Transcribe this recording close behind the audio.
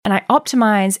And I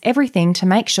optimize everything to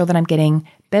make sure that I'm getting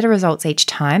better results each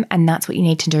time. And that's what you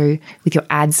need to do with your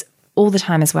ads all the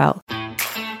time as well.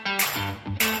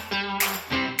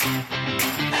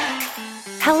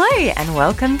 Hello and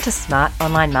welcome to Smart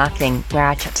Online Marketing, where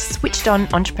I chat to switched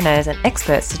on entrepreneurs and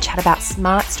experts to chat about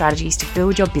smart strategies to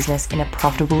build your business in a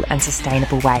profitable and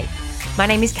sustainable way. My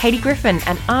name is Katie Griffin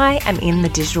and I am in the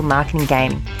digital marketing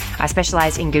game. I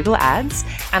specialise in Google Ads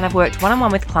and I've worked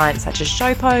one-on-one with clients such as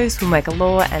Showpo, Swimworker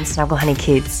Law and Snuggle Honey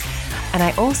Kids. And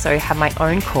I also have my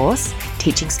own course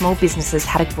teaching small businesses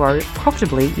how to grow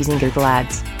profitably using Google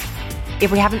Ads. If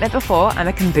we haven't met before, I'm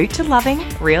a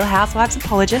kombucha-loving Real Housewives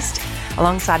apologist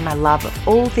alongside my love of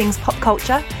all things pop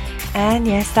culture. And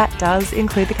yes, that does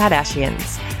include the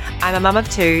Kardashians. I'm a mum of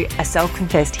two, a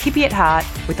self-confessed hippie at heart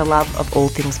with a love of all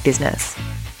things business.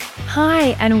 Hi,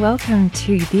 and welcome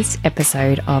to this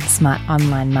episode of Smart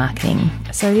Online Marketing.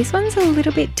 So this one's a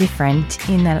little bit different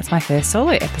in that it's my first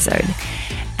solo episode.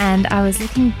 And I was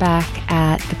looking back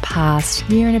at the past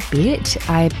year and a bit.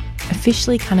 I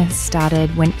officially kind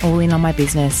of went all in on my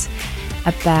business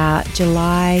about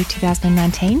July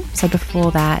 2019. So before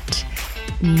that,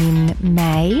 in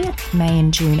May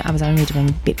and June, I was only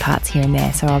doing bit parts here and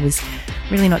there. So I was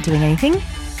really not doing anything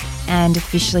and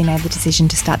officially made the decision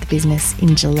to start the business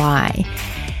in July.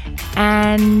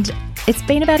 And it's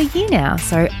been about a year now.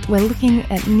 So we're looking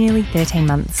at nearly 13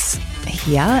 months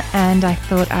here. And I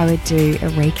thought I would do a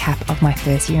recap of my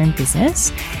first year in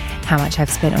business, how much I've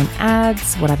spent on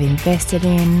ads, what I've invested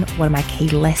in, what are my key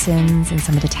lessons and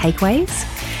some of the takeaways,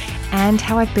 and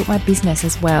how I've built my business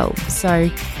as well. So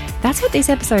that's what this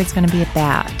episode is going to be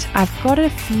about. I've got a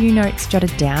few notes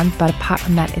jotted down, but apart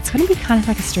from that, it's going to be kind of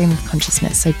like a stream of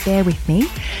consciousness. So bear with me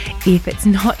if it's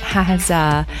not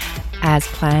as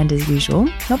planned as usual.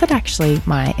 Not that actually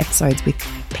my episodes with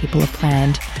people are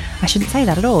planned. I shouldn't say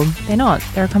that at all. They're not.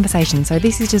 They're a conversation. So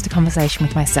this is just a conversation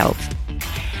with myself.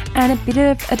 And a bit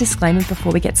of a disclaimer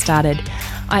before we get started.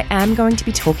 I am going to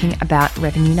be talking about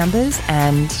revenue numbers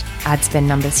and ad spend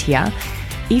numbers here.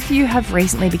 If you have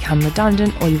recently become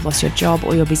redundant or you've lost your job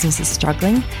or your business is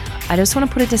struggling, I just want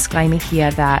to put a disclaimer here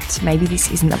that maybe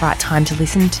this isn't the right time to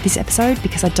listen to this episode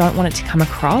because I don't want it to come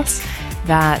across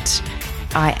that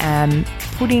I am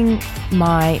putting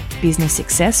my business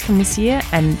success from this year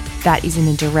and that is in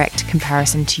a direct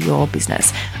comparison to your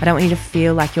business. I don't want you to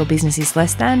feel like your business is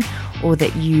less than or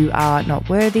that you are not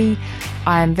worthy.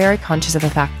 I am very conscious of the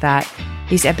fact that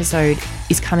this episode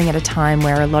is coming at a time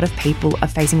where a lot of people are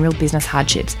facing real business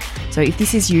hardships. So if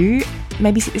this is you,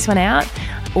 maybe sit this one out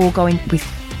or go in with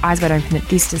eyes wide open that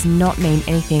this does not mean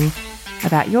anything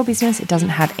about your business. It doesn't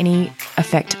have any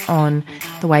effect on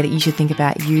the way that you should think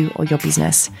about you or your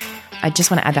business. I just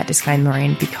want to add that disclaimer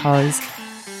in because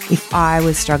if I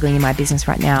was struggling in my business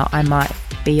right now, I might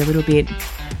be a little bit,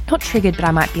 not triggered, but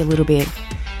I might be a little bit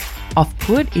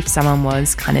off-put if someone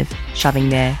was kind of shoving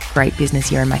their great business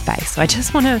year in my face. So I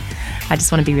just want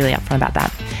to be really upfront about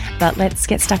that. But let's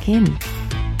get stuck in.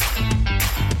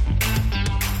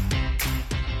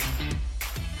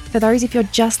 For those, if you're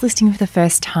just listening for the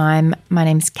first time, my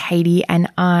name's Katie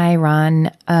and I run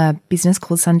a business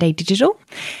called Sunday Digital.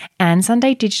 And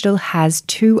Sunday Digital has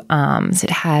two arms. It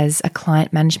has a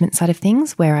client management side of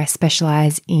things where I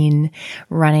specialize in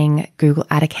running Google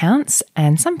ad accounts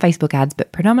and some Facebook ads,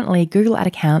 but predominantly Google ad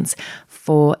accounts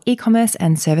for e-commerce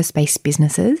and service-based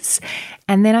businesses.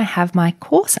 And then I have my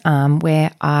course arm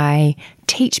where I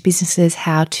teach businesses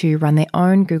how to run their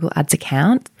own Google Ads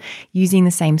account using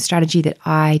the same strategy that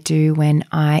I do when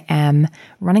I am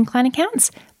running client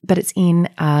accounts, but it's in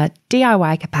a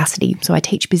DIY capacity. So I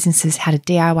teach businesses how to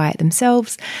DIY it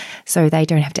themselves so they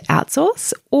don't have to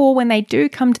outsource, or when they do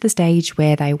come to the stage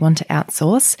where they want to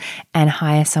outsource and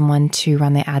hire someone to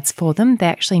run their ads for them, they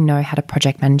actually know how to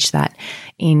project manage that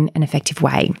in an effective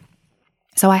way.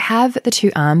 So I have the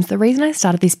two arms. The reason I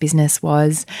started this business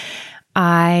was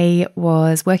I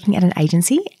was working at an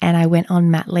agency and I went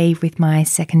on mat leave with my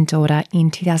second daughter in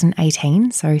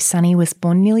 2018. So Sunny was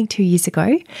born nearly 2 years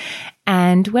ago.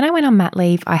 And when I went on mat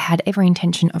leave, I had every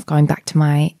intention of going back to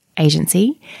my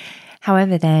agency.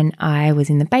 However, then I was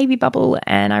in the baby bubble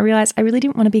and I realized I really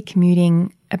didn't want to be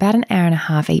commuting about an hour and a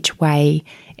half each way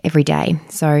every day.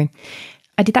 So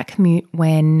I did that commute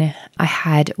when I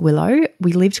had Willow.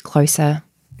 We lived closer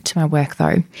to my work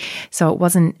though, so it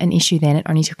wasn't an issue then. It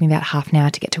only took me about half an hour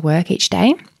to get to work each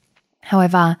day.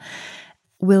 However,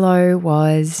 Willow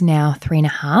was now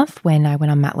 3.5 when I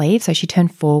went on mat leave, so she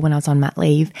turned 4 when I was on mat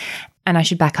leave. And I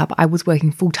should back up, I was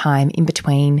working full time in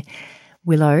between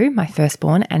Willow, my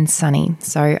firstborn, and Sunny.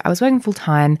 So I was working full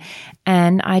time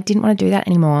and I didn't want to do that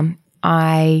anymore.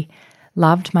 I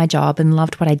loved my job and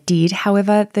loved what I did.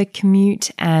 However, the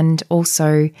commute and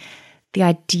also the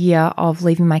idea of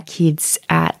leaving my kids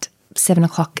at 7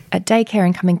 o'clock at daycare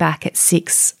and coming back at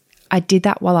 6, I did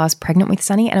that while I was pregnant with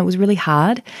Sunny, and it was really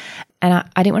hard. And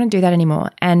I didn't want to do that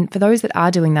anymore. And for those that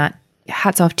are doing that,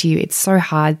 hats off to you. It's so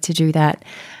hard to do that,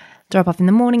 drop off in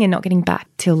the morning and not getting back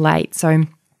till late. So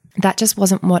that just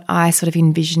wasn't what I sort of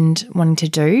envisioned wanting to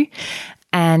do,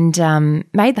 and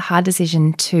made the hard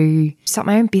decision to start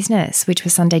my own business, which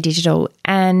was Sunday Digital.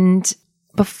 And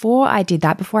before I did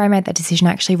that, before I made that decision,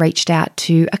 I actually reached out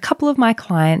to a couple of my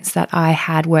clients that I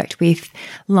had worked with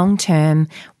long-term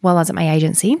while I was at my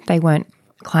agency. They weren't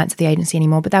clients of the agency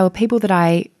anymore, but they were people that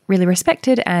I really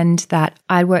respected and that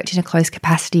I worked in a close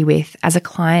capacity with as a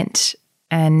client,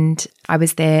 and I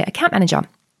was their account manager.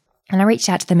 And I reached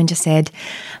out to them and just said,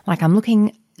 like, I'm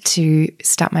looking to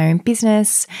start my own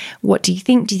business. What do you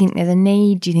think? Do you think there's a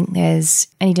need? Do you think there's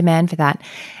any demand for that?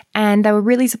 And they were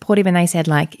really supportive, and they said,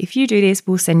 like, if you do this,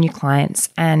 we'll send you clients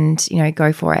and,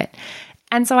 go for it.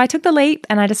 And so I took the leap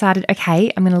and I decided,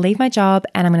 okay, I'm going to leave my job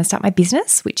and I'm going to start my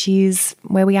business, which is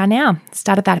where we are now.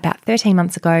 Started that about 13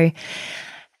 months ago.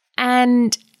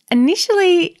 And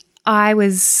initially I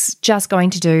was just going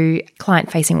to do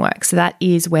client-facing work. So that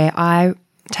is where I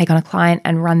take on a client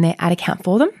and run their ad account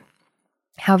for them.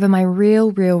 However, my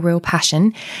real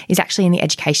passion is actually in the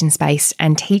education space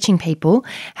and teaching people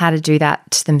how to do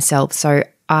that themselves. So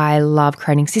I love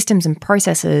creating systems and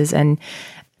processes and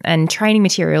training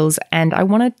materials. And I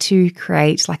wanted to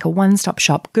create like a one-stop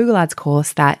shop Google Ads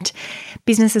course that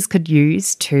businesses could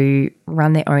use to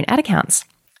run their own ad accounts.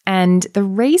 And the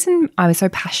reason I was so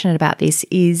passionate about this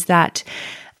is that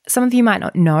some of you might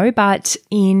not know, but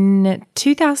in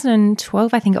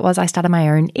 2012, I think it was, I started my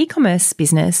own e-commerce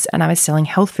business and I was selling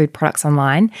health food products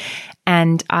online.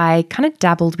 And I kind of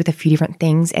dabbled with a few different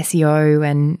things, SEO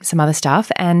and some other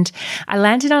stuff. And I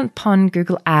landed upon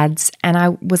Google Ads and I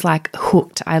was like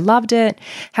hooked. I loved it.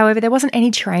 However, there wasn't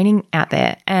any training out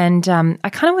there. And I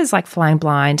kind of was like flying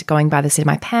blind, going by the seat of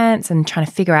my pants and trying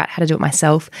to figure out how to do it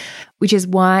myself, which is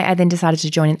why I then decided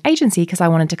to join an agency, because I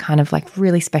wanted to kind of like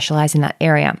really specialize in that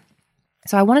area.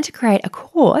 So I wanted to create a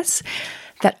course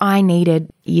that I needed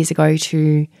years ago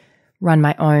to run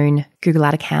my own Google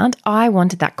Ad account. I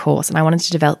wanted that course and I wanted to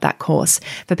develop that course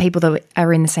for people that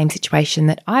are in the same situation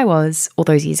that I was all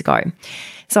those years ago.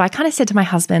 So I kind of said to my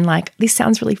husband, like, this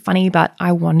sounds really funny, but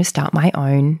I want to start my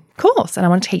own course and I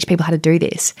want to teach people how to do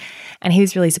this. And he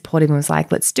was really supportive and was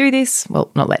like, let's do this. Well,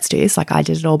 not let's do this, like I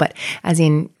did it all, but as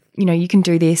in, you can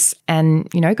do this and,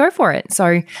 go for it.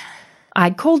 So I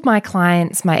called my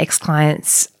clients, my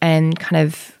ex-clients, and kind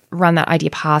of run that idea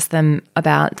past them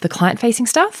about the client-facing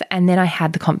stuff. And then I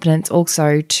had the confidence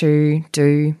also to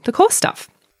do the course stuff.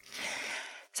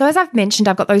 So as I've mentioned,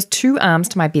 I've got those two arms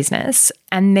to my business.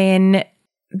 And then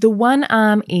the one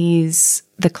arm is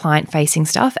the client-facing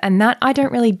stuff. And that I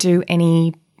don't really do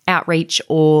any outreach,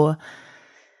 or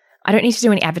I don't need to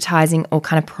do any advertising or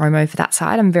kind of promo for that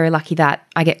side. I'm very lucky that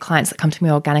I get clients that come to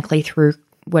me organically through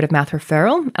word of mouth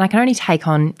referral. And I can only take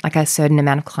on like a certain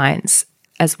amount of clients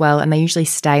as well, and they usually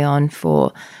stay on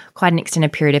for quite an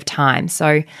extended period of time.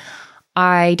 So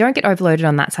I don't get overloaded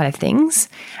on that side of things,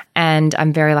 and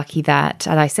I'm very lucky that,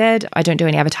 as I said, I don't do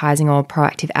any advertising or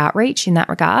proactive outreach in that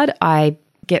regard. I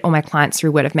get all my clients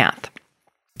through word of mouth.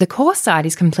 The course side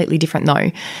is completely different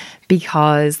though,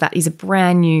 because that is a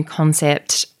brand new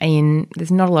concept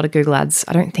there's not a lot of Google Ads.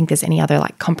 I don't think there's any other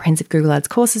like comprehensive Google Ads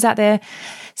courses out there.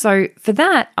 So for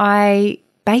that, I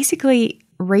basically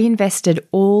reinvested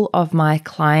all of my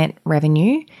client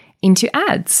revenue into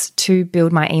ads to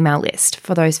build my email list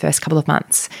for those first couple of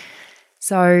months.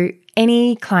 So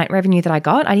any client revenue that I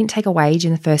got, I didn't take a wage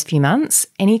in the first few months.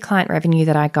 Any client revenue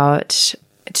that I got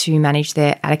to manage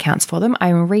their ad accounts for them, I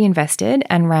reinvested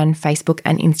and ran Facebook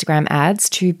and Instagram ads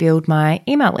to build my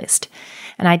email list.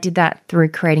 And I did that through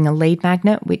creating a lead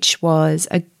magnet, which was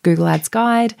a Google Ads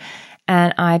guide,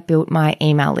 and I built my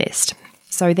email list.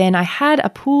 So then I had a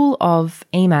pool of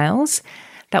emails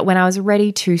that when I was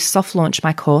ready to soft launch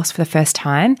my course for the first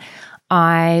time,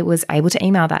 I was able to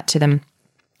email that to them.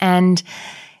 And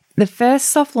the first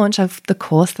soft launch of the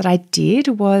course that I did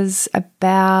was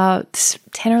about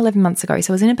 10 or 11 months ago.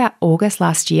 So it was in about August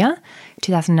last year,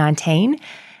 2019.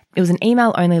 It was an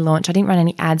email only launch. I didn't run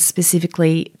any ads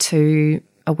specifically to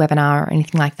a webinar or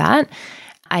anything like that.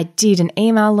 I did an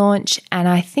email launch and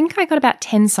I think I got about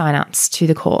 10 signups to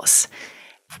the course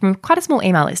from quite a small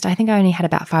email list. I think I only had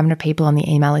about 500 people on the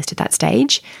email list at that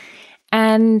stage.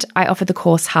 And I offered the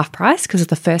course half price because it's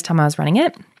the first time I was running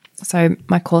it. So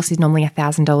my course is normally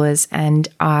 $1,000 and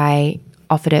I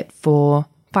offered it for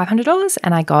 $500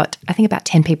 and I got, I think about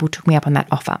 10 people took me up on that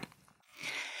offer.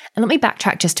 And let me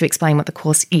backtrack just to explain what the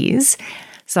course is.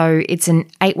 So it's an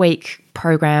 8-week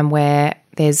program where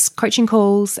there's coaching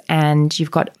calls and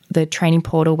you've got the training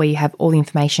portal where you have all the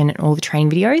information and all the training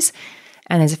videos.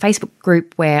 And there's a Facebook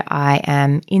group where I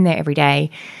am in there every day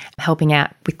helping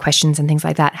out with questions and things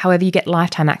like that. However, you get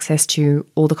lifetime access to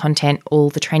all the content, all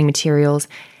the training materials,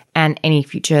 and any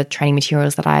future training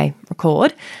materials that I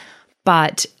record.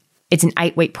 But it's an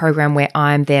 8-week program where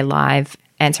I'm there live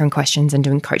answering questions and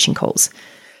doing coaching calls.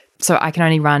 So I can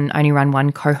only run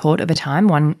one cohort at a time,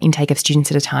 one intake of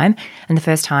students at a time. And the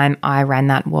first time I ran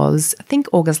that was, I think,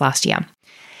 August last year.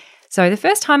 So the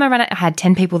first time I ran it, I had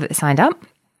 10 people that signed up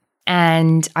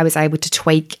and I was able to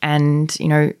tweak and,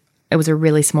 it was a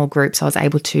really small group. So I was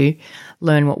able to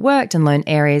learn what worked and learn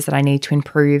areas that I needed to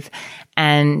improve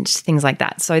and things like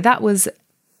that. So that was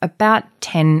about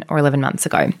 10 or 11 months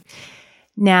ago.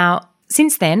 Now,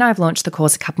 since then, I've launched the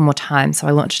course a couple more times. So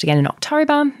I launched again in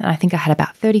October, and I think I had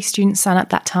about 30 students sign up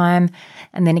that time.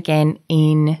 And then again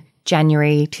in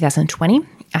January 2020,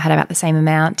 I had about the same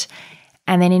amount.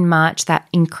 And then in March, that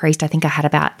increased. I think I had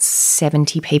about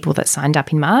 70 people that signed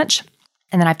up in March.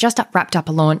 And then I've just wrapped up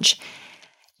a launch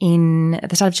at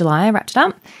the start of July. I wrapped it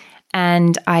up.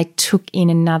 And I took in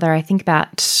another, I think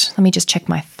let me just check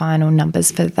my final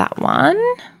numbers for that one.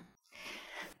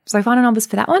 So final numbers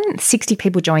for that one, 60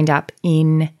 people joined up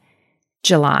in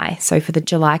July. So for the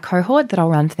July cohort that I'll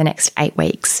run for the next 8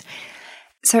 weeks.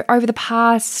 So over the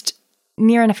past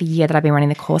near enough a year that I've been running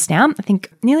the course now, I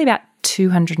think nearly about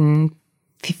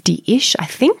 250-ish, I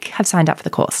think, have signed up for the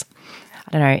course.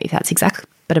 I don't know if that's exact,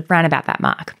 but around about that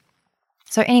mark.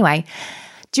 So anyway,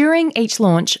 during each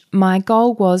launch, my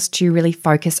goal was to really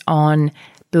focus on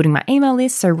building my email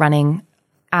list, so running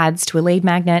ads to a lead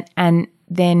magnet and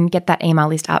then get that email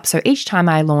list up. So each time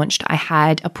I launched, I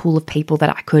had a pool of people that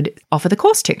I could offer the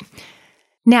course to.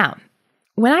 Now,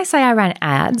 when I say I ran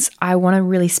ads, I want to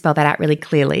really spell that out really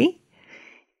clearly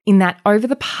in that over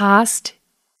the past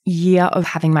year of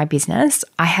having my business,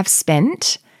 I have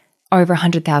spent over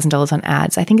 $100,000 on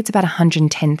ads. I think it's about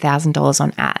 $110,000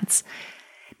 on ads.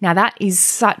 Now, that is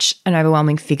such an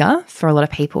overwhelming figure for a lot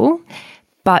of people.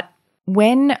 But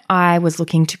when I was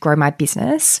looking to grow my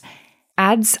business,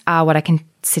 ads are what I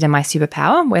consider my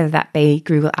superpower, whether that be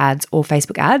Google ads or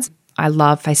Facebook ads. I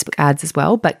love Facebook ads as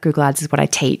well, but Google ads is what I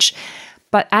teach.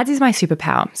 But ads is my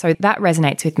superpower, so that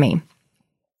resonates with me.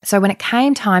 So when it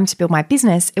came time to build my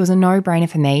business, it was a no-brainer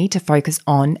for me to focus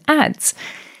on ads.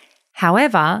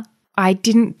 However, I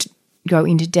didn't go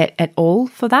into debt at all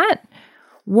for that.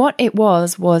 What it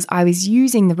was I was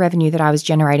using the revenue that I was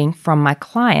generating from my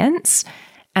clients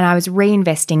and I was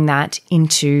reinvesting that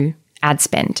into ad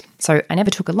spend. So I never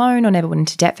took a loan or never went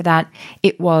into debt for that.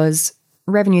 It was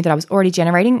revenue that I was already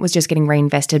generating was just getting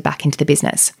reinvested back into the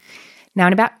business. Now,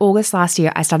 in about August last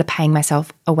year, I started paying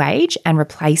myself a wage and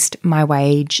replaced my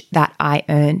wage that I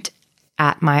earned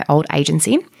at my old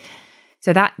agency.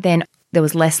 So that then there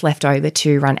was less left over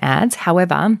to run ads.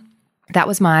 However, that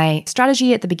was my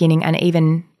strategy at the beginning and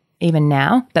even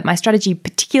now. But my strategy,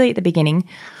 particularly at the beginning,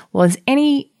 was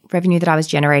any revenue that I was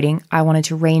generating, I wanted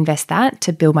to reinvest that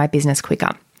to build my business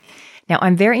quicker. Now,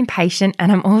 I'm very impatient and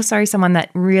I'm also someone that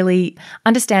really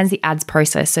understands the ads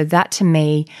process. So that to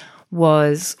me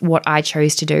was what I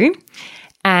chose to do.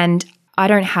 And I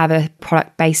don't have a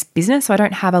product-based business, so I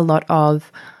don't have a lot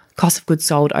of cost of goods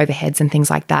sold overheads and things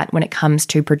like that when it comes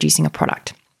to producing a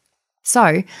product.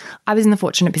 So I was in the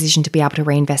fortunate position to be able to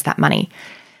reinvest that money.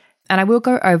 And I will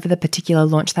go over the particular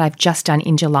launch that I've just done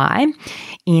in July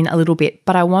in a little bit,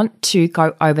 but I want to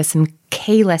go over some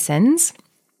key lessons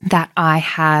that I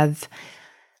have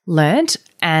learned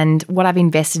and what I've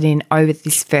invested in over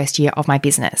this first year of my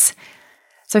business.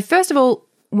 So first of all,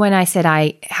 when I said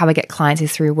how I get clients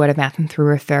is through word of mouth and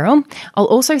through referral, I'll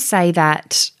also say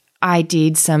that I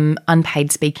did some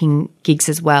unpaid speaking gigs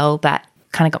as well that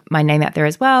kind of got my name out there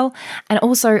as well. And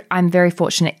also I'm very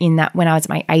fortunate in that when I was at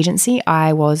my agency,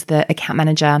 I was the account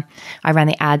manager. I ran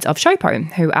the ads of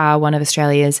Showpo, who are one of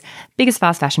Australia's biggest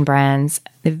fast fashion brands.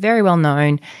 They're very well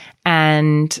known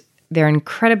and they're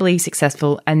incredibly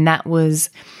successful. And that was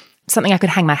something I could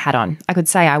hang my hat on. I could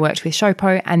say I worked with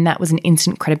Showpo and that was an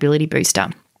instant credibility booster,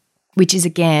 which is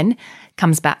again,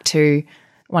 comes back to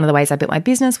one of the ways I built my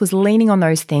business was leaning on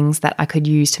those things that I could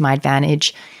use to my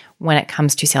advantage when it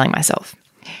comes to selling myself.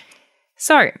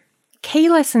 So,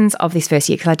 key lessons of this first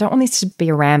year, because I don't want this to be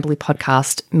a rambly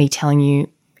podcast, me telling you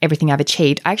everything I've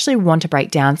achieved. I actually want to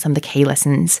break down some of the key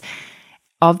lessons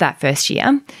of that first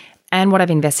year and what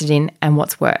I've invested in and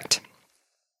what's worked.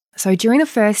 So during the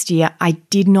first year, I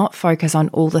did not focus on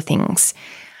all the things.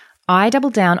 I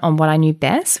doubled down on what I knew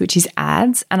best, which is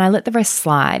ads, and I let the rest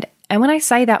slide. And when I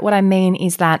say that, what I mean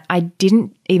is that I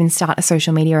didn't even start a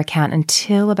social media account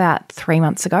until about 3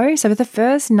 months ago. So for the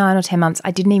first 9 or 10 months,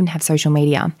 I didn't even have social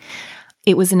media.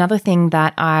 It was another thing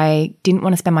that I didn't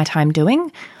want to spend my time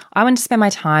doing. I wanted to spend my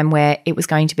time where it was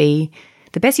going to be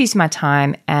the best use of my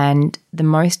time and the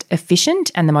most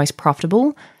efficient and the most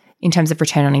profitable in terms of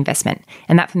return on investment.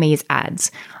 And that for me is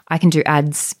ads. I can do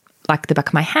ads like the back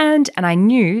of my hand, and I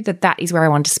knew that that is where I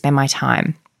wanted to spend my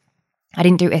time. I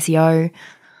didn't do SEO.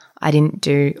 I didn't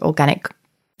do organic,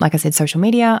 like I said, social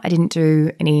media. I didn't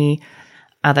do any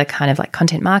other kind of like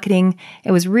content marketing.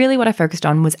 It was really what I focused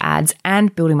on was ads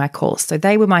and building my course. So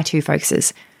they were my two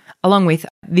focuses, along with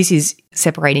this is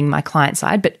separating my client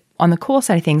side. But on the course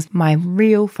side of things, my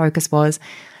real focus was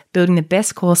building the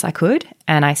best course I could,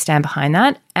 and I stand behind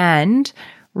that, and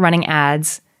running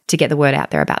ads to get the word out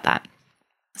there about that.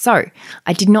 So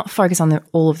I did not focus on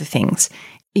all of the things.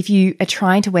 If you are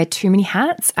trying to wear too many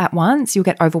hats at once, you'll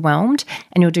get overwhelmed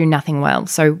and you'll do nothing well.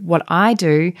 So what I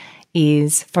do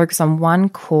is focus on one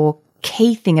core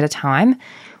key thing at a time,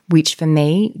 which for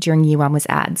me during year 1 was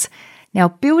ads. Now,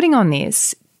 building on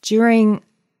this, during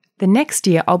the next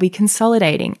year, I'll be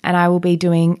consolidating and I will be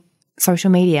doing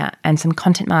social media and some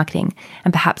content marketing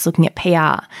and perhaps looking at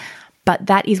PR. But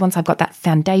that is once I've got that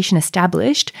foundation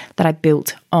established that I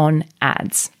built on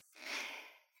ads.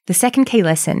 The second key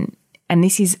lesson, and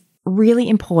this is really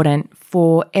important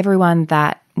for everyone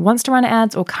that wants to run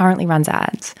ads or currently runs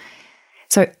ads.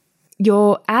 So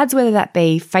your ads, whether that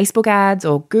be Facebook ads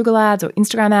or Google ads or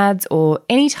Instagram ads or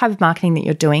any type of marketing that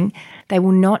you're doing, they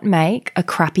will not make a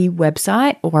crappy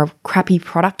website or a crappy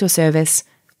product or service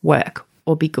work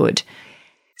or be good.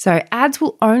 So ads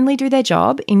will only do their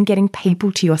job in getting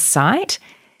people to your site.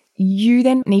 You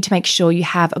then need to make sure you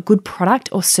have a good product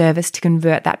or service to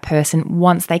convert that person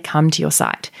once they come to your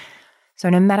site. So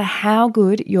no matter how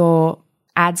good your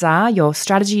ads are, your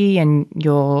strategy and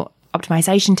your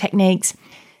optimization techniques,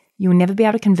 you'll never be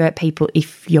able to convert people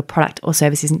if your product or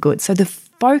service isn't good. So the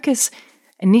focus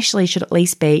initially should at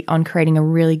least be on creating a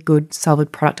really good,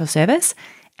 solid product or service,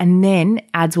 and then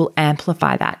ads will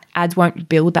amplify that. Ads won't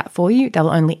build that for you. They'll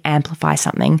only amplify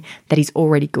something that is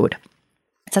already good.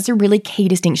 So that's a really key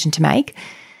distinction to make.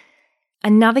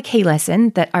 Another key lesson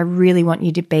that I really want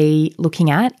you to be looking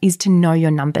at is to know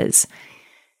your numbers.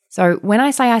 So when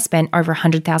I say I spent over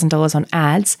 $100,000 on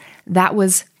ads, that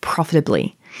was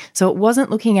profitably. So it wasn't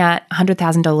looking at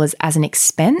 $100,000 as an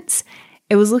expense.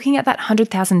 It was looking at that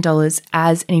 $100,000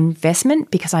 as an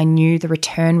investment because I knew the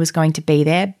return was going to be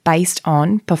there based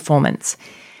on performance.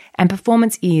 And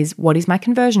performance is, what is my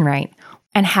conversion rate?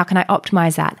 And how can I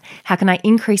optimize that? How can I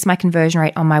increase my conversion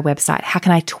rate on my website? How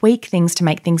can I tweak things to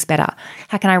make things better?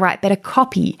 How can I write better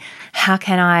copy? How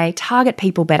can I target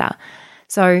people better?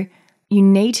 So you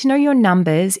need to know your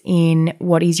numbers in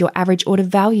what is your average order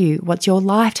value, what's your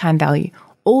lifetime value.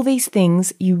 All these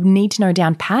things you need to know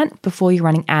down pat before you're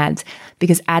running ads,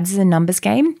 because ads is a numbers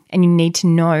game and you need to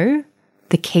know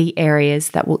the key areas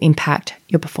that will impact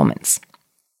your performance.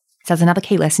 So that's another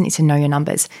key lesson, is to know your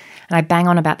numbers. And I bang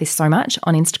on about this so much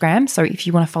on Instagram. So if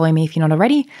you want to follow me, if you're not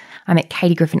already, I'm at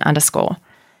 @KatieGriffin_.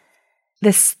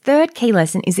 This third key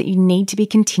lesson is that you need to be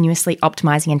continuously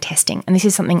optimizing and testing. And this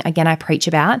is something, again, I preach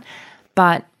about.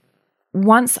 But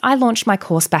once I launched my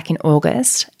course back in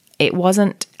August, it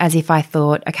wasn't as if I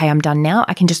thought, okay, I'm done now.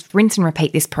 I can just rinse and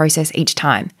repeat this process each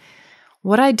time.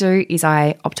 What I do is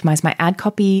I optimize my ad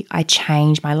copy, I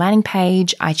change my landing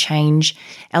page, I change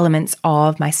elements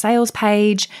of my sales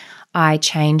page, I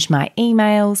change my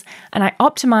emails, and I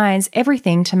optimize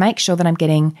everything to make sure that I'm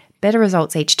getting better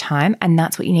results each time. And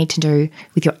that's what you need to do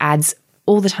with your ads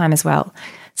all the time as well.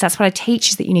 So that's what I teach,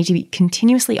 is that you need to be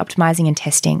continuously optimizing and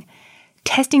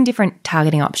testing different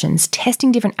targeting options,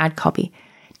 testing different ad copy,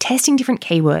 testing different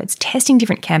keywords, testing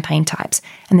different campaign types,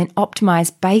 and then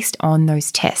optimize based on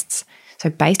those tests. So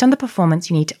based on the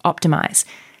performance, you need to optimize.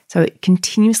 So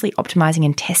continuously optimizing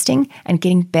and testing and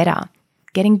getting better,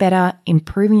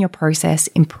 improving your process,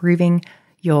 improving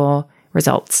your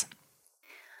results.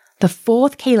 The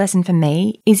fourth key lesson for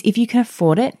me is, if you can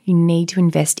afford it, you need to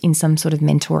invest in some sort of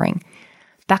mentoring.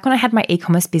 Back when I had my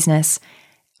e-commerce business,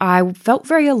 I felt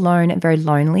very alone and very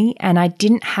lonely, and I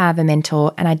didn't have a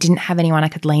mentor and I didn't have anyone I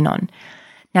could lean on.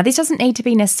 Now, this doesn't need to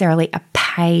be necessarily a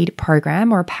paid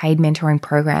program or a paid mentoring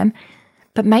program,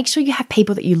 but make sure you have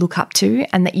people that you look up to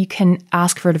and that you can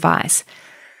ask for advice.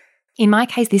 In my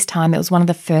case this time, it was one of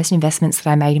the first investments that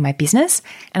I made in my business,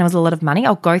 and it was a lot of money.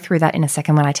 I'll go through that in a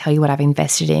second when I tell you what I've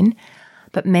invested in.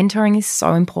 But mentoring is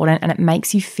so important, and it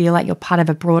makes you feel like you're part of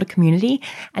a broader community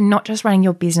and not just running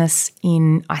your business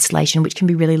in isolation, which can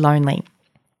be really lonely.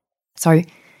 So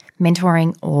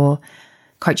mentoring or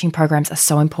coaching programs are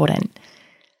so important.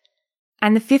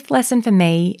 And the fifth lesson for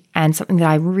me, and something that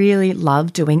I really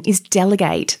love doing, is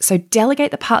delegate. So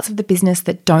delegate the parts of the business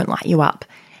that don't light you up.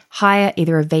 Hire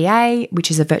either a VA,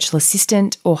 which is a virtual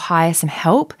assistant, or hire some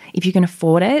help if you can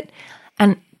afford it.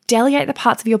 And delegate the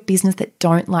parts of your business that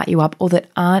don't light you up or that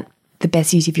aren't the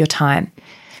best use of your time.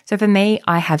 So for me,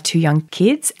 I have 2 young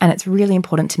kids, and it's really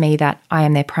important to me that I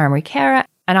am their primary carer,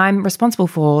 and I'm responsible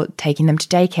for taking them to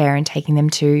daycare and taking them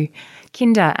to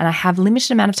kinder, and I have a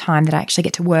limited amount of time that I actually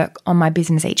get to work on my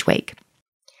business each week.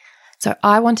 So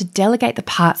I want to delegate the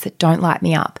parts that don't light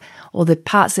me up or the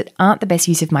parts that aren't the best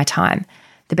use of my time.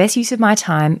 The best use of my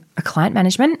time are client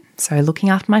management, so looking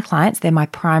after my clients, they're my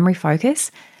primary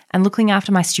focus, and looking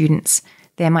after my students,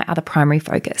 they're my other primary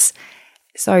focus.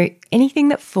 So anything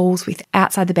that falls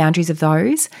outside the boundaries of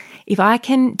those, if I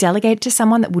can delegate it to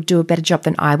someone that will do a better job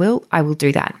than I will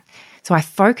do that. So I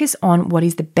focus on what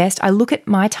is the best. I look at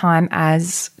my time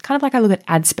as kind of like I look at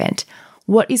ad spend.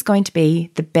 What is going to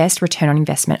be the best return on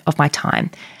investment of my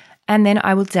time? And then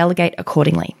I will delegate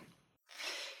accordingly.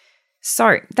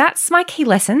 So that's my key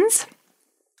lessons.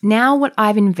 Now what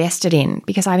I've invested in,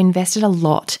 because I've invested a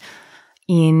lot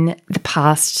in the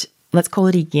past, let's call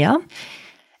it a year.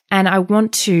 And I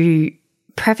want to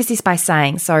preface this by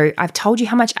saying, so I've told you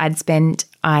how much ad spend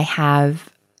I have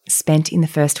spent in the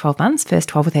first 12 or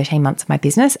 13 months of my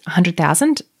business,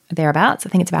 100,000 thereabouts. I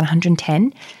think it's about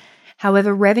 110.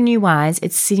 However, revenue-wise,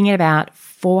 it's sitting at about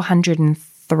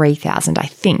 403,000, I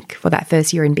think, for that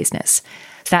first year in business.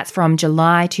 So that's from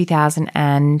July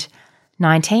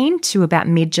 2019 to about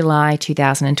mid-July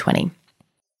 2020.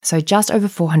 So just over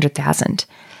 400,000.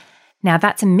 Now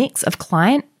that's a mix of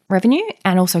client revenue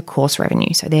and also course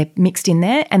revenue. So they're mixed in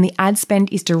there, and the ad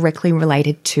spend is directly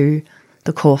related to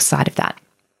the course side of that.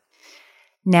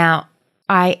 Now,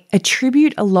 I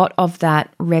attribute a lot of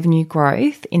that revenue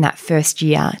growth in that first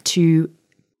year to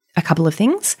a couple of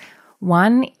things.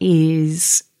 One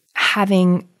is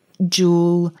having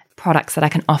dual products that I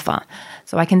can offer.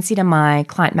 So I consider my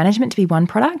client management to be one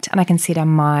product, and I consider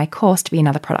my course to be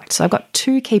another product. So I've got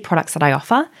 2 key products that I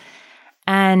offer.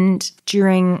 And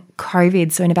during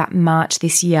COVID, so in about March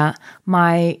this year,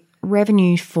 my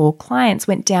revenue for clients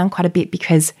went down quite a bit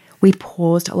because we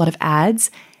paused a lot of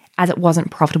ads as it wasn't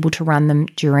profitable to run them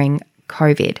during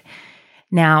COVID.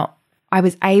 Now, I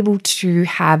was able to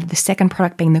have the second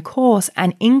product being the course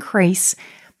and increase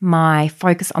my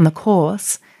focus on the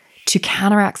course to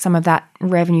counteract some of that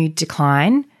revenue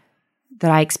decline that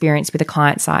I experienced with the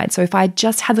client side. So if I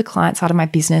just had the client side of my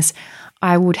business,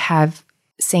 I would have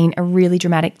seen a really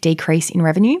dramatic decrease in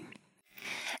revenue.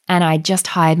 And I just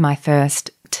hired my first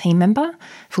team member,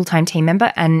 full-time team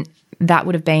member, and that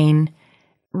would have been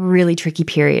really tricky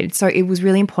period. So it was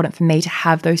really important for me to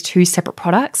have those 2 separate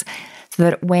products so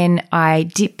that when I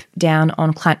dip down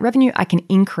on client revenue, I can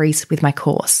increase with my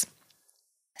course.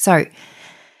 So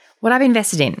what I've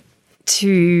invested in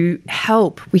to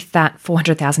help with that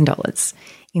 $400,000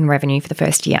 in revenue for the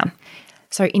first year.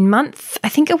 So I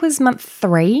think it was month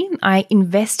 3, I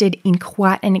invested in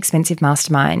quite an expensive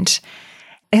mastermind.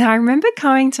 And I remember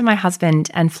going to my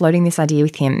husband and floating this idea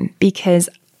with him because,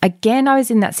 again, I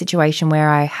was in that situation where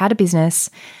I had a business,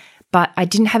 but I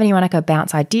didn't have anyone I could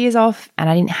bounce ideas off, and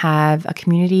I didn't have a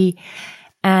community.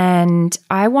 And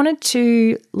I wanted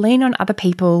to lean on other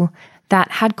people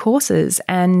that had courses,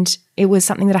 and it was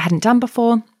something that I hadn't done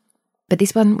before. But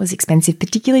this one was expensive,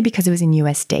 particularly because it was in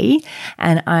USD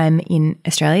and I'm in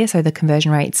Australia, so the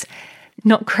conversion rate's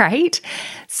not great.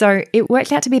 So it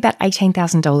worked out to be about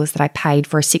 $18,000 that I paid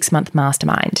for a 6-month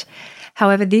mastermind.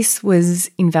 However, this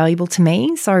was invaluable to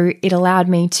me, so it allowed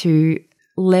me to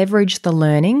leverage the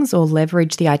learnings or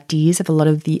leverage the ideas of a lot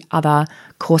of the other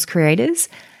course creators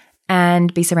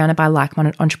and be surrounded by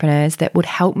like-minded entrepreneurs that would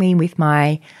help me with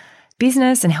my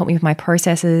business and help me with my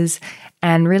processes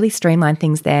and really streamline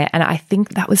things there. And I think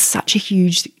that was such a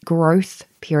huge growth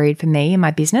period for me in my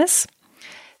business.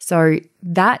 So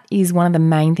that is one of the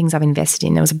main things I've invested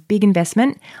in. There was a big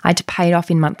investment. I had to pay it off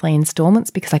in monthly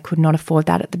installments because I could not afford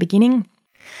that at the beginning.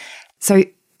 So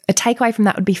a takeaway from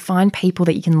that would be find people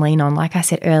that you can lean on. Like I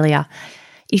said earlier,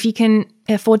 if you can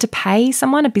afford to pay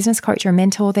someone, a business coach or a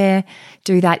mentor there,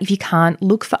 do that. If you can't,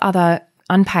 look for other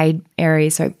unpaid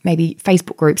areas, so maybe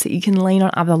Facebook groups that you can lean on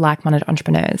other like-minded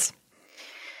entrepreneurs.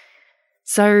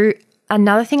 So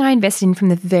another thing I invested in from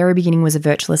the very beginning was a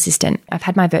virtual assistant. I've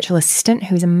had my virtual assistant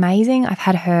who is amazing. I've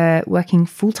had her working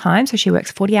full-time, so she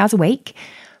works 40 hours a week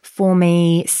for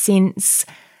me since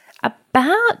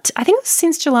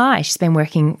since July. She's been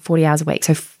working 40 hours a week.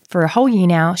 So for a whole year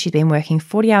now, she's been working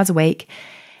 40 hours a week.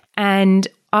 And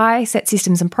I set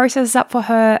systems and processes up for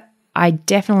her. I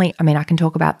can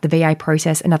talk about the VA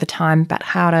process another time, but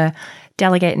how to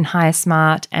delegate and hire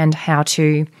smart and how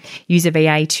to use a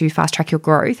VA to fast track your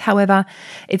growth. However,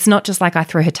 it's not just like I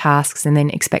throw her tasks and then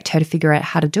expect her to figure out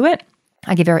how to do it.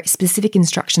 I give her specific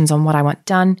instructions on what I want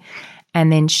done,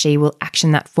 and then she will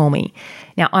action that for me.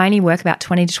 Now, I only work about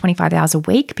 20 to 25 hours a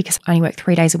week because I only work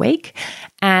 3 days a week.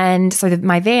 And so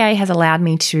my VA has allowed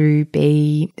me to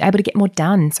be able to get more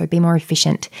done, so be more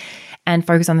efficient and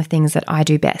focus on the things that I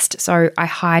do best. So I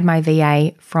hired my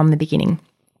VA from the beginning.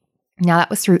 Now, that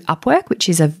was through Upwork, which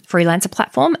is a freelancer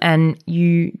platform, and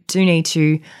you do need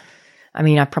to,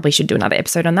 I probably should do another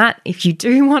episode on that. If you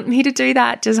do want me to do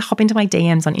that, just hop into my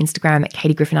DMs on Instagram at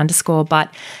 @KatieGriffin_.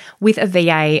 But with a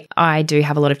VA, I do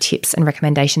have a lot of tips and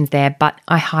recommendations there, but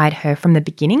I hired her from the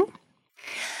beginning.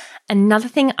 Another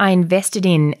thing I invested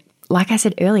in, like I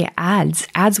said earlier, ads.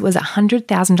 Ads was a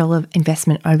 $100,000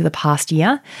 investment over the past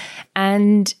year,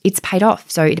 and it's paid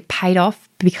off. So it paid off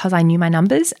because I knew my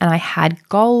numbers and I had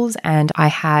goals and I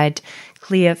had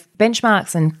clear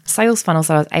benchmarks and sales funnels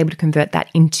that I was able to convert that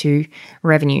into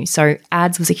revenue. So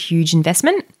ads was a huge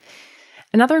investment.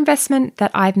 Another investment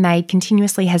that I've made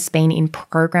continuously has been in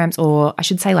programs, or I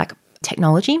should say like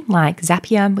technology, like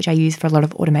Zapier, which I use for a lot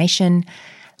of automation,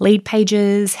 Lead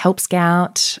Pages, Help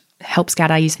Scout. Help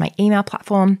Scout I use my email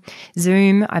platform,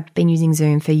 Zoom. I've been using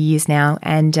Zoom for years now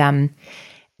and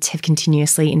have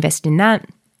continuously invested in that,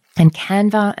 and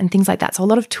Canva and things like that. So a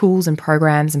lot of tools and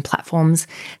programs and platforms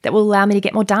that will allow me to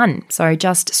get more done. So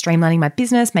just streamlining my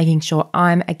business, making sure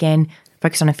I'm, again,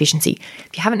 focused on efficiency.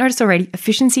 If you haven't noticed already,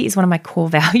 efficiency is one of my core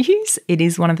values. It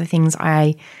is one of the things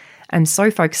I am so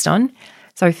focused on.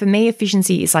 So for me,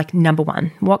 efficiency is like number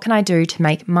one. What can I do to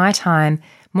make my time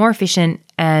more efficient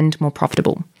and more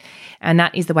profitable? And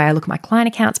that is the way I look at my client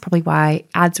accounts, probably why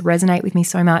ads resonate with me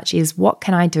so much, is what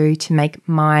can I do to make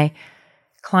my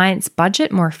client's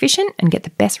budget more efficient and get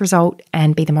the best result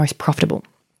and be the most profitable?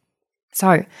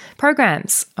 So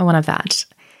programs are one of that.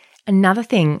 Another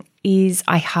thing is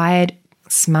I hired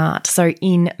Smart. So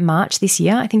in March this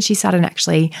year, I think she started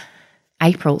actually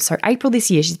April. So April this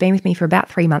year, she's been with me for about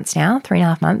 3 months now,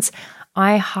 3.5 months.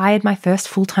 I hired my first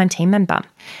full-time team member.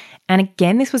 And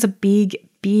again, this was a big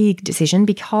decision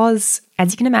because,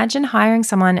 as you can imagine, hiring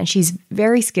someone, and she's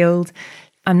very skilled.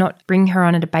 I'm not bringing her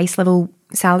on at a base level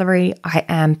salary. I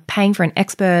am paying for an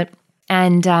expert,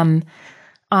 and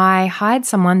I hired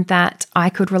someone that I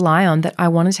could rely on, that I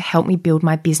wanted to help me build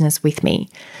my business with me,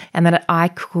 and that I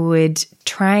could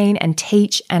train and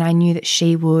teach, and I knew that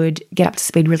she would get up to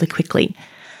speed really quickly.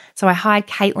 So I hired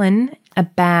Caitlin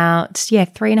about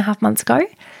 3.5 months ago.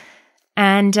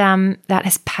 And that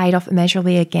has paid off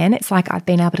immeasurably again. It's like I've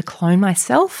been able to clone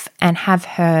myself and have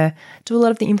her do a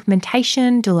lot of the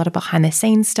implementation, do a lot of behind the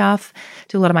scenes stuff,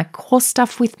 do a lot of my course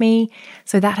stuff with me.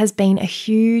 So that has been a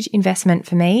huge investment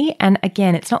for me. And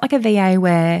again, it's not like a VA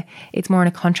where it's more on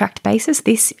a contract basis.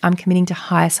 This, I'm committing to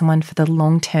hire someone for the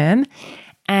long term.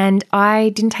 And I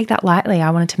didn't take that lightly.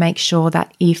 I wanted to make sure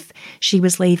that if she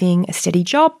was leaving a steady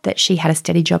job, that she had a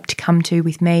steady job to come to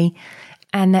with me,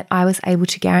 and that I was able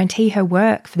to guarantee her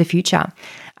work for the future.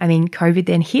 COVID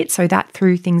then hit, so that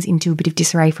threw things into a bit of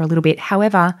disarray for a little bit.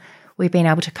 However, we've been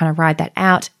able to kind of ride that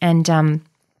out, and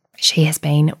she has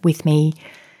been with me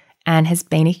and has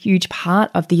been a huge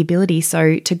part of the ability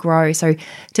to grow. So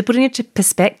to put it into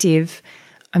perspective,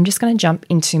 I'm just going to jump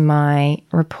into my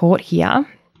report here.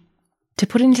 To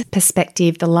put it into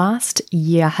perspective, the last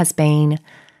year has been,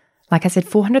 like I said,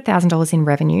 $400,000 in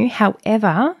revenue.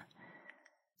 However,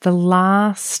 the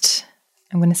last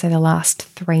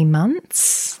 3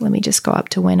 months, let me just go up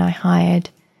to when I hired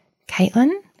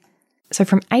Caitlin. So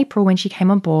from April, when she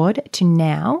came on board, to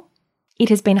now, it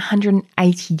has been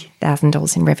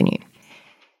 $180,000 in revenue.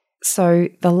 So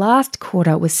the last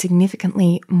quarter was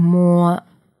significantly more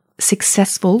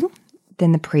successful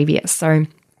than the previous. So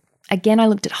again, I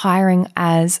looked at hiring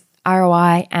as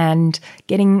ROI and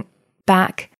getting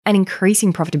back and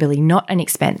increasing profitability, not an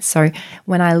expense. So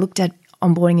when I looked at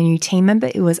onboarding a new team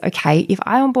member, it was okay, if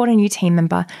I onboard a new team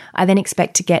member, I then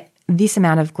expect to get this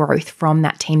amount of growth from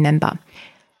that team member.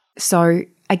 So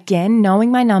again,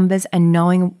 knowing my numbers and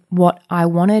knowing what I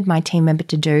wanted my team member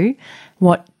to do,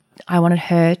 what I wanted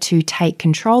her to take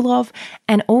control of,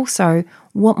 and also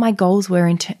what my goals were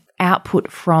into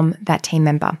output from that team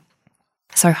member.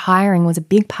 So hiring was a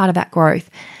big part of that growth.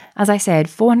 As I said,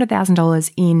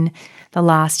 $400,000 in the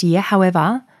last year.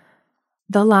 However,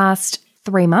 the last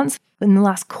 3 months, in the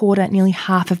last quarter, nearly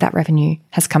half of that revenue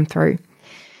has come through.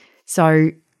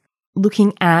 So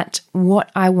looking at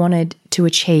what I wanted to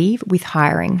achieve with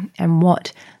hiring and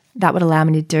what that would allow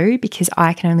me to do, because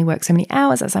I can only work so many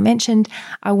hours, as I mentioned,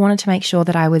 I wanted to make sure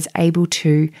that I was able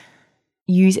to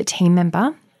use a team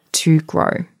member to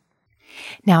grow.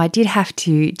 Now, I did have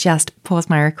to just pause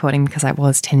my recording because I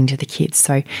was tending to the kids.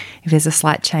 So if there's a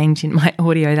slight change in my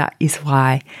audio, that is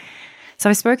why. So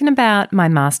I've spoken about my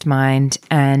mastermind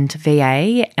and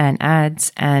VA and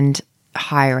ads and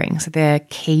hiring. So they're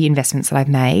key investments that I've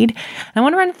made. And I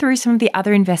want to run through some of the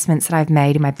other investments that I've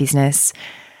made in my business.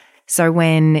 So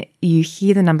when you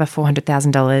hear the number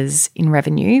 $400,000 in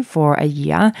revenue for a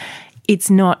year, it's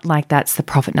not like that's the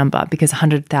profit number, because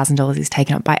 $100,000 is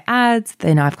taken up by ads.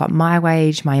 Then I've got my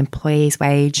wage, my employee's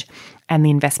wage, and the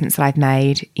investments that I've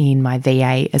made in my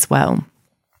VA as well.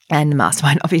 And the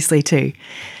mastermind, obviously, too.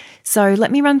 So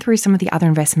let me run through some of the other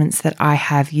investments that I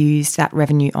have used that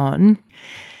revenue on.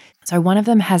 So one of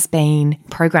them has been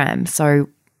programs. So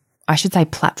I should say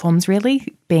platforms,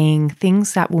 really, being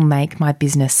things that will make my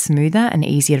business smoother and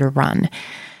easier to run.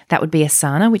 That would be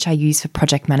Asana, which I use for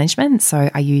project management. So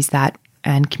I use that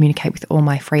and communicate with all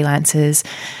my freelancers,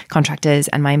 contractors,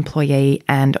 and my employee.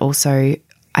 And also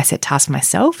I set tasks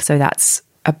myself. So that's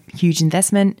a huge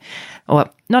investment, or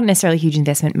not necessarily a huge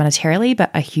investment monetarily,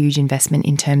 but a huge investment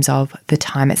in terms of the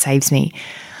time it saves me.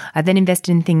 I've then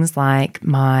invested in things like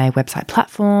my website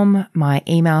platform, my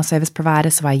email service provider.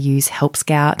 So I use Help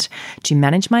Scout to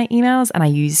manage my emails, and I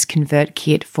use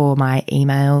ConvertKit for my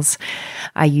emails.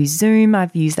 I use Zoom.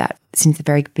 I've used that since the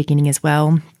very beginning as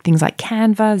well. Things like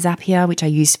Canva, Zapier, which I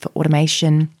use for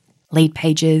automation, Lead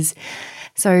Pages.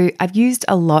 So I've used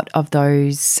a lot of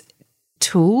those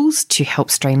tools to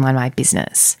help streamline my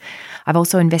business. I've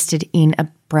also invested in a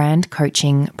brand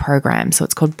coaching program. So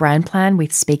it's called Brand Plan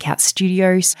with Speak Out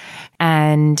Studios.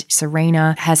 And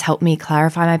Serena has helped me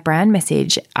clarify my brand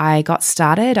message. I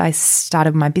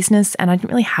started my business and I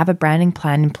didn't really have a branding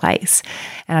plan in place.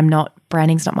 And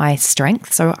branding's not my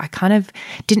strength. So I kind of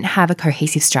didn't have a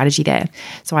cohesive strategy there.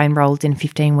 So I enrolled in a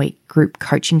 15-week group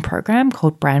coaching program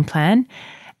called Brand Plan.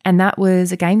 And that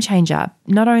was a game changer,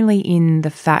 not only in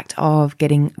the fact of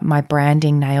getting my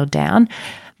branding nailed down,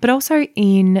 but also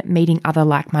in meeting other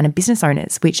like-minded business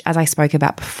owners, which, as I spoke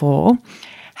about before,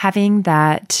 having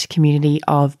that community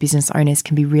of business owners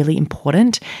can be really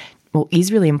important, or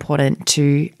is really important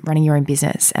to running your own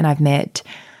business. And I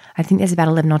think there's about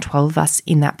 11 or 12 of us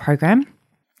in that program.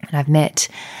 And I've met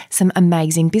some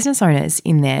amazing business owners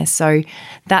in there. So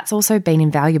that's also been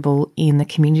invaluable in the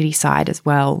community side as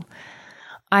well.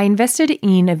 I invested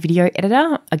in a video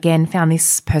editor, again, found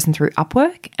this person through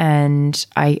Upwork, and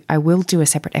I will do a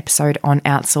separate episode on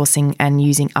outsourcing and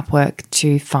using Upwork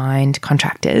to find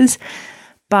contractors.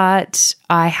 But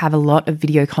I have a lot of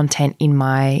video content in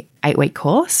my 8-week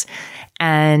course,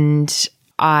 and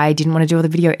I didn't want to do all the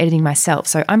video editing myself.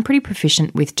 So I'm pretty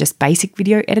proficient with just basic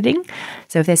video editing.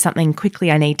 So if there's something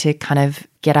quickly I need to kind of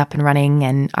get up and running,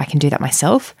 and I can do that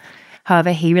myself.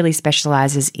 However, he really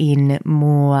specializes in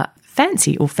more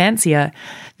fancier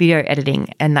video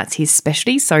editing, and that's his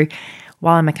specialty. So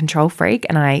while I'm a control freak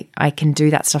and I can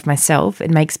do that stuff myself, it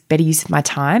makes better use of my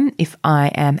time if I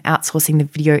am outsourcing the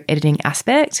video editing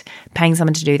aspect, paying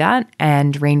someone to do that,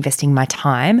 and reinvesting my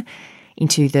time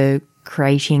into the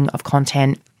creating of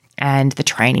content and the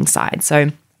training side. So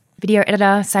video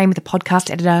editor, same with the podcast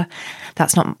editor.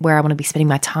 That's not where I want to be spending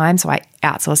my time, so I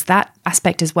outsource that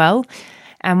aspect as well.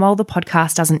 And while the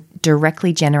podcast doesn't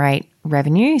directly generate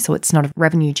revenue, so it's not a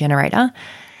revenue generator,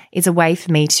 it's a way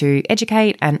for me to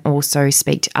educate and also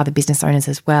speak to other business owners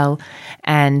as well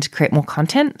and create more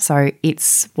content. So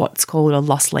it's what's called a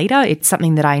loss leader. It's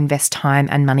something that I invest time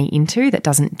and money into that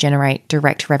doesn't generate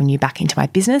direct revenue back into my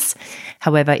business.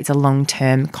 However, it's a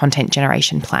long-term content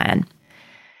generation plan.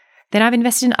 Then I've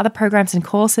invested in other programs and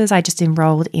courses. I just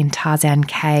enrolled in Tarzan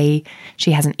K.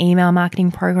 She has an email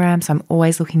marketing program, so I'm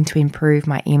always looking to improve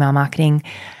my email marketing.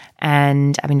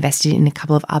 And I've invested in a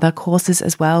couple of other courses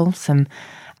as well, some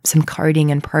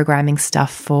coding and programming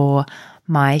stuff for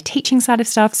my teaching side of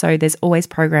stuff. So there's always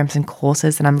programs and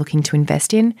courses that I'm looking to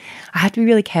invest in. I have to be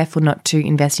really careful not to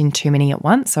invest in too many at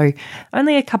once. So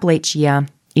only a couple each year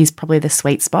is probably the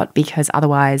sweet spot, because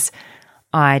otherwise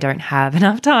I don't have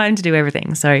enough time to do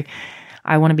everything. So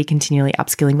I want to be continually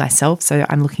upskilling myself. So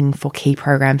I'm looking for key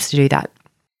programs to do that.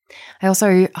 I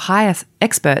also hire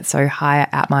experts, so hire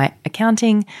out my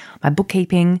accounting, my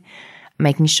bookkeeping,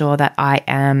 making sure that I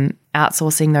am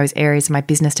outsourcing those areas of my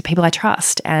business to people I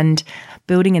trust and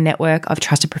building a network of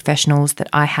trusted professionals that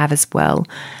I have as well.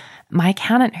 My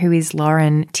accountant, who is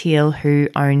Lauren Teal, who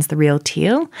owns The Real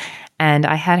Teal, and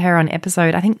I had her on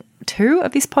episode, I think, 2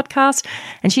 of this podcast,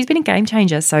 and she's been a game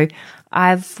changer. So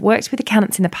I've worked with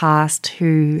accountants in the past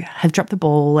who have dropped the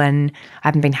ball and I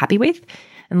haven't been happy with.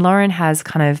 And Lauren has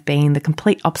kind of been the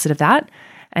complete opposite of that,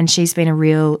 And she's been a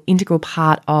real integral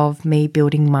part of me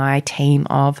building my team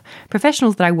of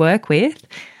professionals that I work with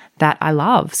that I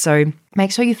love. So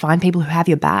make sure you find people who have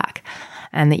your back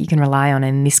and that you can rely on.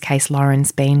 And in this case,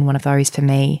 Lauren's been one of those for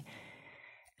me.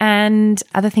 And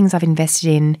other things I've invested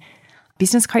in,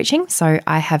 business coaching. So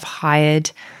I have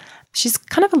hired, she's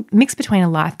kind of a mix between a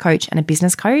life coach and a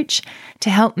business coach to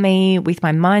help me with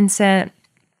my mindset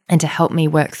and to help me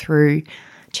work through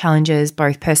challenges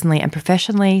both personally and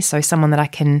professionally. So someone that I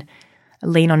can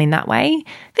lean on in that way.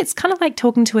 It's kind of like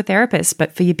talking to a therapist,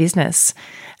 but for your business.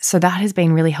 So that has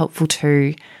been really helpful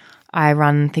too. I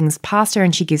run things past her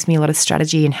and she gives me a lot of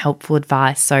strategy and helpful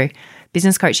advice. So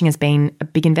business coaching has been a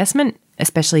big investment,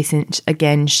 especially since,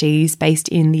 again, she's based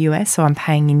in the US, so I'm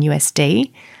paying in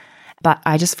USD. But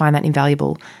I just find that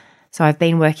invaluable. So I've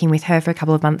been working with her for a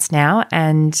couple of months now,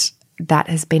 and that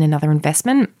has been another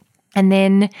investment. And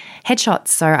then headshots.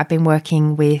 So I've been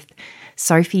working with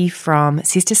Sophie from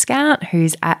Sister Scout,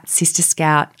 who's at Sister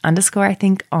Scout _ I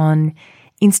think on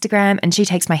Instagram, and she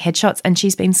takes my headshots and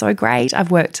she's been so great.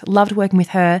 I've loved working with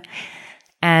her,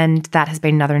 and that has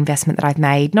been another investment that I've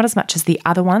made, not as much as the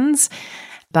other ones,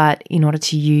 but in order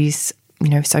to use,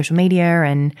 social media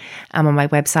and on my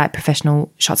website,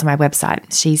 professional shots on my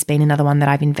website, she's been another one that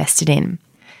I've invested in.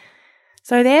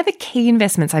 So they're the key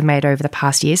investments I've made over the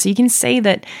past year. So you can see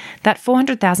that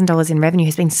 $400,000 in revenue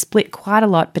has been split quite a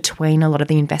lot between a lot of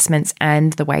the investments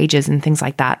and the wages and things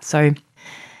like that. So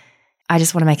I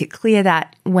just want to make it clear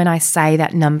that when I say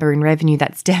that number in revenue,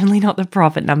 that's definitely not the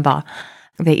profit number.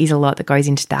 There is a lot that goes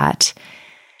into that.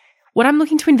 What I'm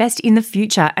looking to invest in the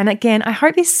future, and again, I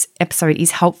hope this episode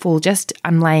is helpful. Just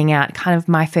I'm laying out kind of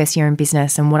my first year in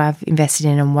business and what I've invested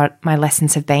in and what my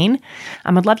lessons have been.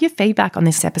 I'd love your feedback on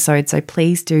this episode, so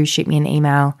please do shoot me an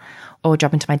email or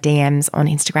drop into my DMs on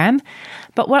Instagram.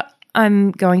 But what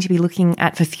I'm going to be looking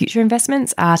at for future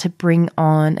investments are to bring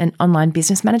on an online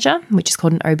business manager, which is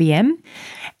called an OBM.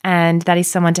 And that is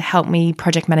someone to help me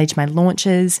project manage my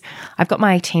launches. I've got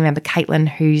my team member, Caitlin,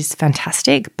 who's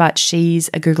fantastic, but she's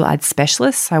a Google Ads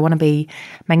specialist. So I want to be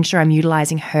making sure I'm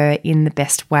utilizing her in the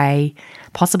best way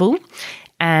possible.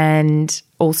 And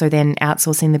also then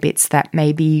outsourcing the bits that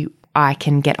maybe I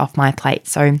can get off my plate.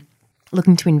 So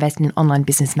looking to invest in an online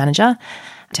business manager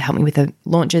to help me with the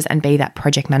launches and be that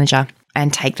project manager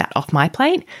and take that off my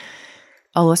plate.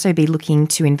 I'll also be looking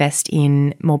to invest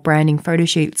in more branding photo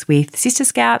shoots with Sister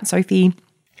Scout, Sophie,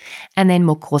 and then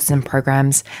more courses and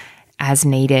programs as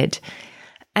needed.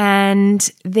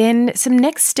 And then some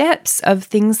next steps of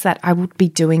things that I would be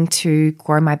doing to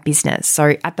grow my business.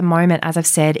 So at the moment, as I've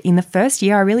said, in the first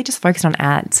year, I really just focused on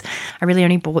ads. I really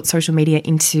only brought social media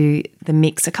into the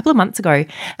mix a couple of months ago.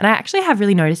 And I actually have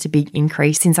really noticed a big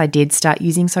increase since I did start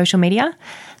using social media.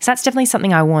 So that's definitely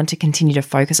something I want to continue to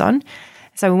focus on.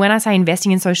 So when I say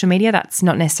investing in social media, that's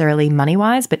not necessarily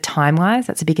money-wise, but time-wise.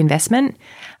 That's a big investment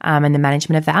and the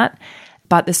management of that.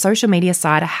 But the social media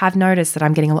side, I have noticed that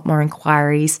I'm getting a lot more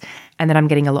inquiries and that I'm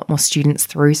getting a lot more students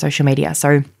through social media.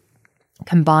 So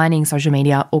combining social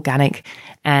media, organic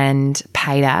and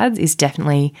paid ads is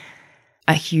definitely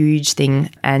a huge thing.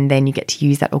 And then you get to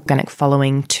use that organic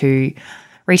following to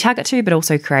retarget to, but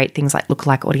also create things like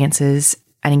lookalike audiences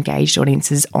and engaged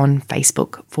audiences on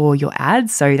Facebook for your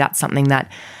ads. So that's something that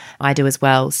I do as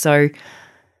well. So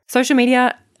social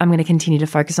media, I'm going to continue to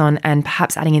focus on, and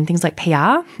perhaps adding in things like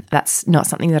PR. That's not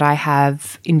something that I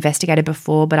have investigated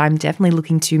before, but I'm definitely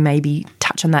looking to maybe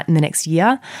touch on that in the next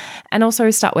year, and also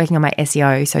start working on my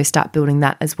SEO. So start building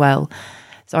that as well.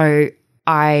 So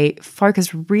I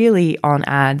focus really on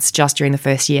ads just during the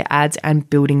first year, ads and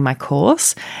building my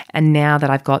course. And now that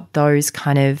I've got those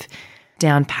kind of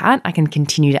down pat, I can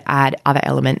continue to add other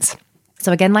elements.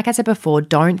 So again, like I said before,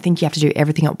 don't think you have to do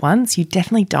everything at once. You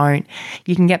definitely don't.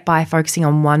 You can get by focusing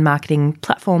on one marketing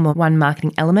platform or one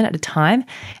marketing element at a time,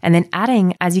 and then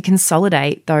adding as you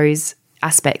consolidate those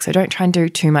aspects. So don't try and do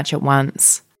too much at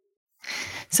once.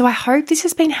 So I hope this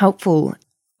has been helpful.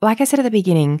 Like I said at the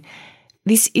beginning,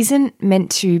 this isn't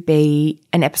meant to be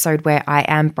an episode where I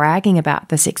am bragging about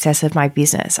the success of my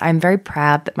business. I'm very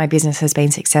proud that my business has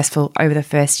been successful over the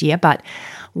first year, but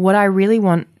what I really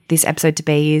want this episode to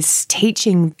be is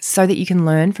teaching so that you can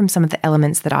learn from some of the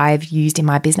elements that I've used in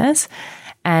my business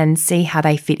and see how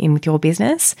they fit in with your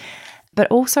business, but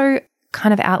also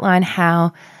kind of outline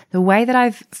how the way that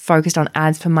I've focused on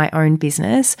ads for my own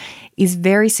business is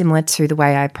very similar to the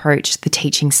way I approach the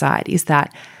teaching side, is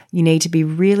that you need to be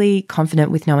really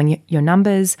confident with knowing your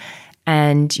numbers,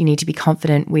 and you need to be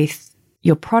confident with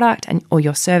your product and or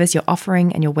your service you're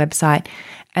offering and your website,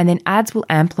 and then ads will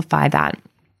amplify that.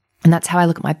 And that's how I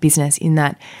look at my business, in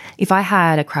that if I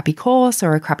had a crappy course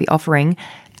or a crappy offering,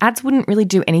 ads wouldn't really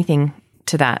do anything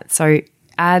to that. So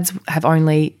ads have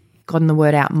only gotten the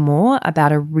word out more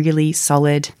about a really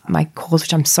solid, my course,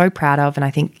 which I'm so proud of and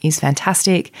I think is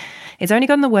fantastic. It's only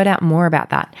gotten the word out more about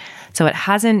that. So it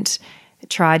hasn't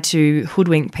tried to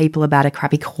hoodwink people about a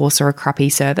crappy course or a crappy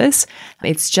service.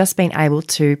 It's just been able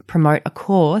to promote a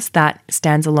course that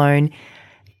stands alone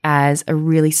as a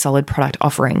really solid product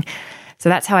offering. So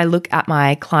that's how I look at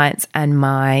my clients and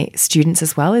my students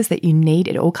as well, is that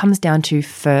it all comes down to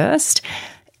first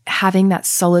having that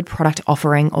solid product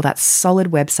offering or that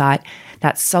solid website,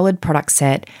 that solid product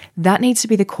set. That needs to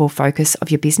be the core focus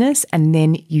of your business, and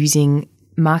then using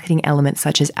marketing elements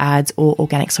such as ads or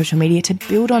organic social media to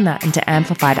build on that and to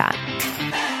amplify that.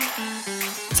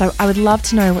 So I would love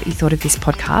to know what you thought of this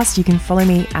podcast. You can follow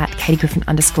me at @KatieGriffin_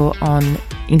 on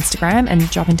Instagram and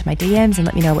drop into my DMs and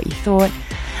let me know what you thought.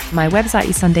 My website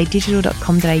is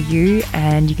sundaydigital.com.au,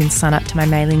 and you can sign up to my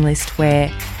mailing list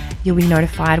where you'll be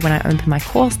notified when I open my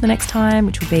course the next time,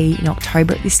 which will be in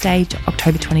October at this stage,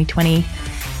 October 2020.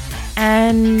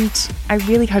 And I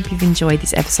really hope you've enjoyed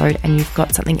this episode and you've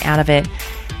got something out of it,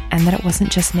 and that it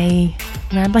wasn't just me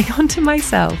rambling on to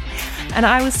myself. And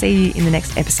I will see you in the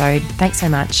next episode. Thanks so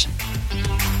much.